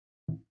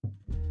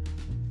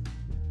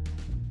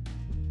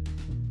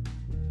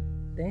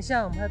等一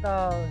下我们要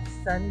到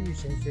三育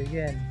神学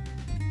院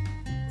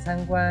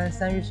参观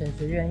三育神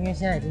学院，因为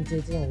现在已经接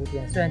近5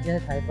点，虽然今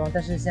天是台风，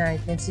但是现在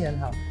天气很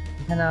好。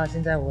你看到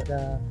现在我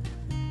的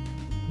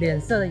脸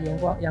色的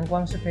阳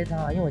光是非常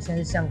好，因为我现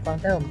在是向光，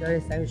待会我们就要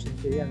去三育神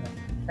学院了，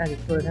带你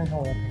过来看看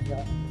我的朋友。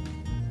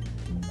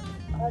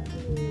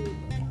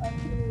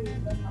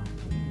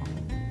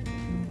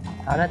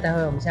好，那待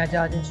会我们现在就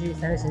要进去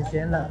三育神学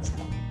院了。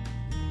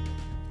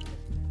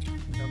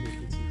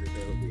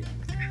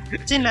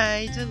进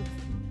来这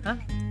啊，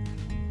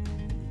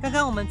刚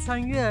刚我们穿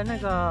越了那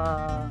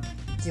个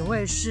警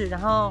卫室，然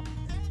后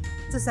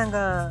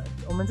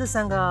我们这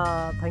三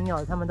个朋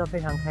友他们都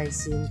非常开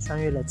心，穿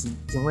越了警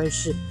卫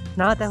室，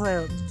然后待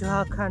会就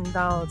要看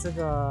到这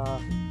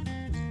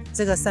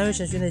个三育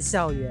神学院的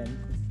校园，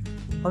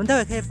我们待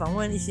会可以访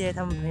问一些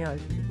他们朋友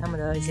他们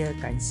的一些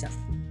感想。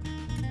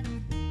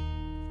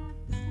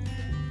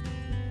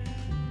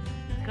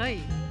可以，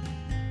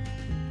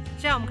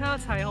现在我们看到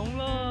彩虹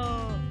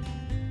了。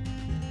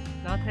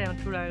然后太阳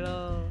出来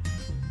了，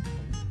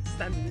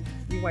山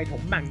另外一头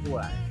漫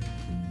过来，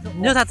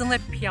你说它正在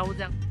飘这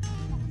样。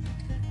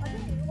而且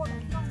你如果冷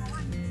冻的话，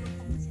你有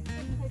风险，就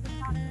是会冻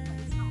到你的肥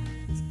皂。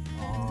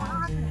然后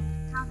它可能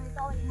咖啡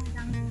豆因为这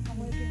样子风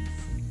会变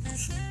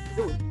湿。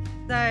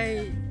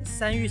在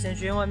三育神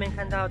学院外面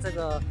看到这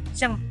个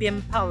像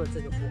鞭炮的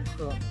这个火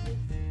鹤，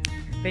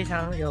非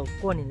常有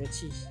过年的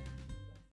气息。